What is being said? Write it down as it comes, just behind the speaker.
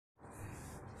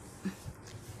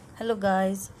Hello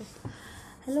guys,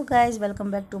 welcome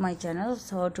back to my channel.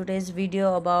 So today's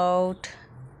video about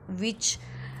which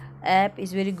app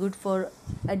is very good for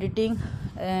editing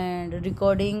and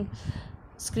recording,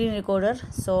 screen recorder.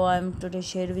 So I'm today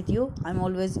share with you. I'm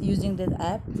always using that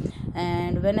app,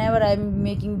 and whenever I'm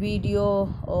making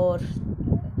video, or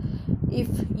if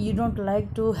you don't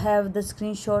like to have the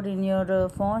screenshot in your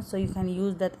phone, so you can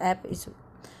use that app. Is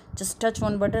just touch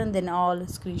one button, then all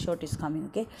screenshot is coming.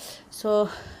 Okay, so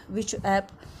which app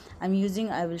I'm using,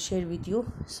 I will share with you.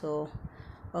 So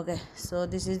okay, so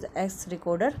this is the X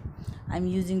recorder. I'm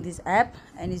using this app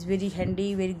and it's very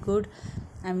handy, very good.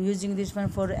 I'm using this one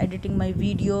for editing my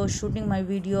video, shooting my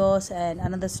videos and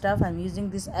another stuff. I'm using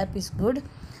this app, is good.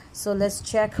 So let's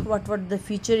check what the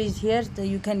feature is here that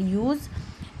you can use,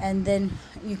 and then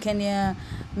you can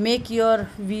make your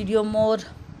video more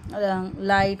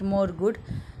light, more good.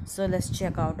 So let's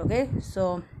check out. Okay,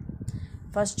 so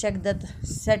first check that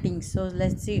settings. So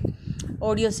let's see,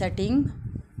 audio setting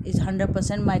is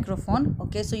 100% microphone.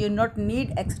 Okay, so you not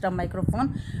need extra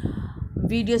microphone.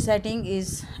 Video setting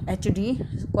is HD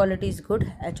quality, is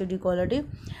good, HD quality.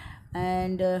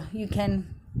 And you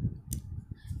can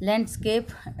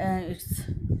landscape, it's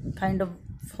kind of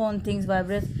phone things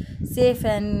vibrate, safe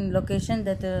and location,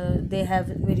 that they have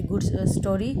very good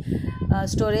storage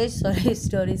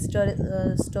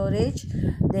storage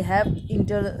they have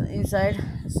inside.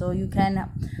 So you can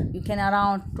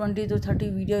around 20 to 30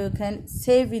 video you can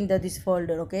save in this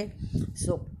folder. Okay,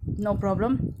 so no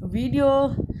problem.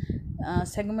 Video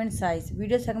segment size is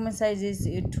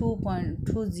 2.2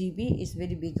 GB, is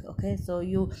very big. Okay, so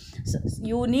you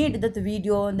need that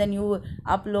video, and then you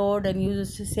upload and you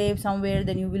save somewhere,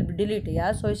 then you will delete.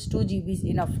 Yeah, so it's 2 GB is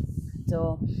enough.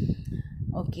 So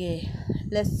okay,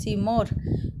 let's see more.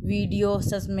 Video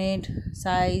segment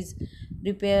size,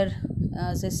 repair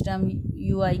system,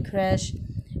 UI crash,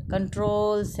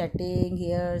 control setting.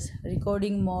 Here's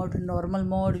recording mode, normal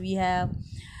mode. We have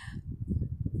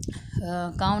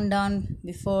countdown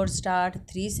before start,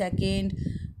 3 second,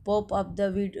 pop up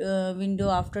the window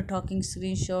after talking,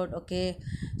 screenshot. Okay,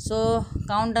 so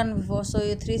countdown before, so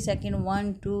you 3 second,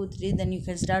 1 2 3, then you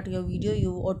can start your video,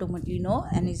 you automatically know.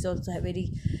 And it's also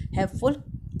very helpful.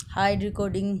 Hide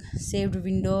recording saved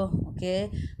window.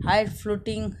 Okay, hide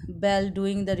floating bell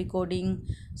doing the recording,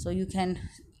 so you can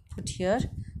put here,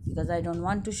 because I don't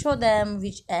want to show them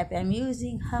which app I'm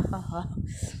using. Ha ha ha.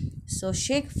 So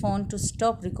shake phone to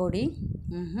stop recording.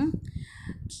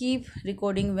 Keep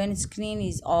recording when screen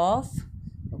is off.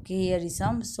 Okay, here is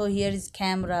some. So here is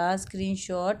camera,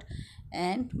 screenshot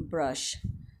and brush.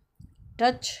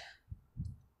 Touch,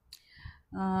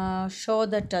 show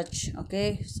the touch.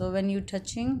 Okay, so when you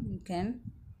touching, you can,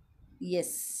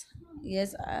 yes,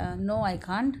 no I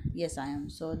can't, yes I am.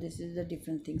 So this is the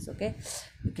different things. Okay,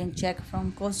 you can check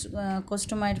from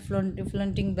customize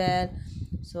flaunting bell.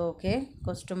 So okay,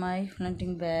 customize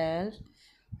flaunting bell.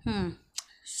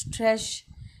 Stretch,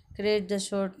 create the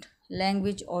short,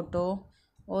 language auto.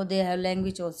 Oh, they have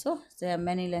language also. There are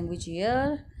many language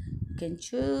here, you can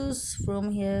choose from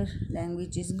here.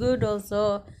 Language is good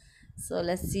also. So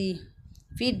let's see,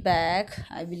 feedback,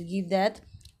 I will give that.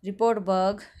 Report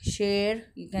bug, share,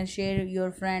 you can share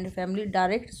your friend, family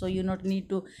direct. So you not need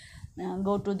to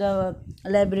go to the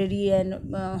library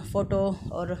and photo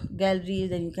or gallery,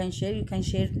 then you can share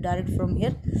direct from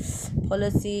here.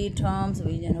 Policy, terms,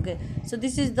 vision. Okay, so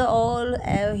this is the all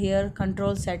here,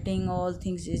 control setting, all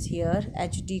things is here.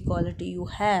 HD quality you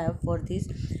have for this.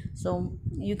 So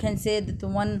you can say that the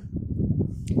one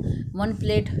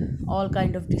plate all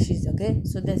kind of dishes. Okay,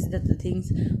 so that's the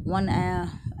things. One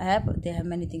app, they have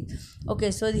many things.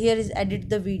 Okay, so here is edit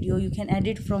the video, you can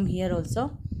edit from here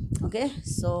also. Okay,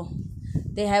 so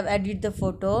they have edit the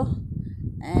photo,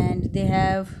 and they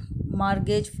have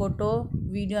mortgage photo,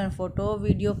 video and photo,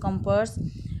 video compass,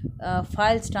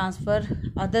 files transfer,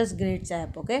 others grades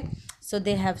app. Okay, so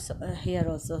they have here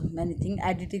also many things,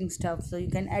 editing stuff, so you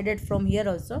can edit from here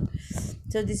also.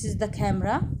 So this is the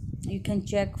camera, you can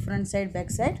check front side, back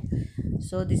side.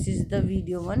 So this is the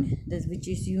video one, this which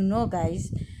is,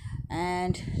 guys.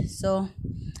 And so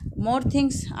more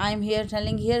things I'm here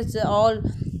telling. Here's all.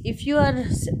 If you are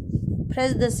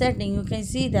press the setting, you can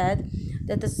see that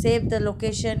the save the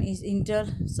location is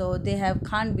Intel. So they have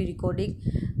can't be recording,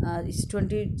 it's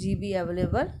 20 GB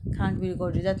available, can't be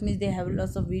recorded. That means they have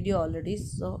lots of video already.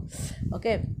 So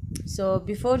okay, so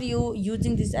before you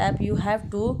using this app, you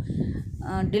have to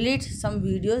delete some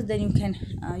videos, then you can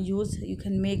you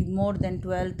can make more than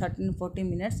 12, 13, 14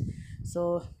 minutes.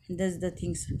 So that's the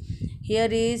things. Here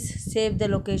is save the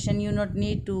location, you not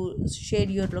need to share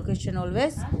your location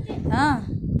always.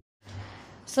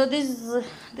 So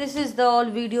this is the all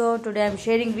video today I'm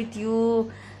sharing with you,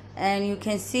 and you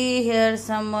can see here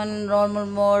someone normal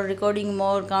mode, recording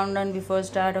mode, countdown before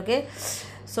start. Okay,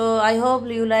 so I hope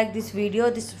you like this video.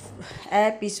 This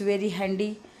app is very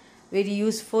handy, very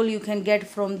useful. You can get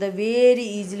from the very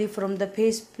easily from the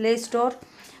Play Store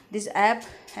this app,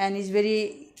 and is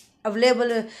very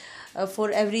available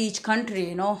for every each country.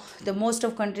 You know, the most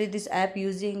of country this app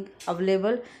using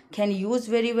available can use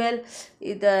very well.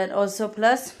 It also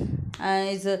plus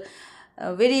is a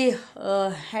very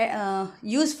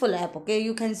useful app. Okay,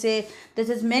 you can say this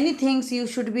is many things you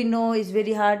should be know is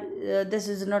very hard. This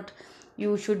is not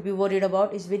you should be worried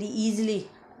about. It's very easily,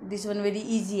 this one very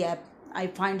easy app I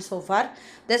find so far.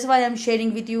 That's why I'm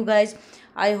sharing with you guys.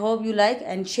 I hope you like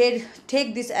and share.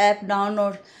 Take this app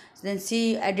download, then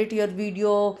see, edit your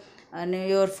video and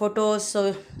your photos,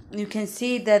 so you can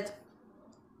see that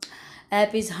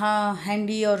app is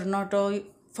handy or not. Or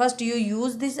first you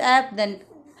use this app, then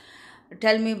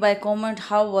tell me by comment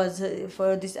how was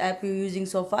for this app you using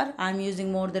so far. I'm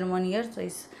using more than 1 year, so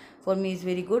it's for me it's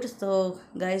very good. So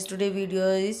guys, today video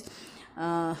is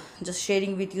just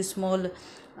sharing with you small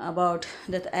about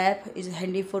that app is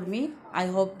handy for me. I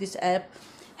hope this app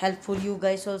helpful you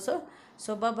guys also.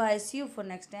 So bye bye, see you for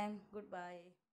next time. Goodbye.